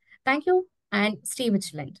one. Thank you and stay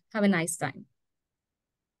vigilant. Have a nice time.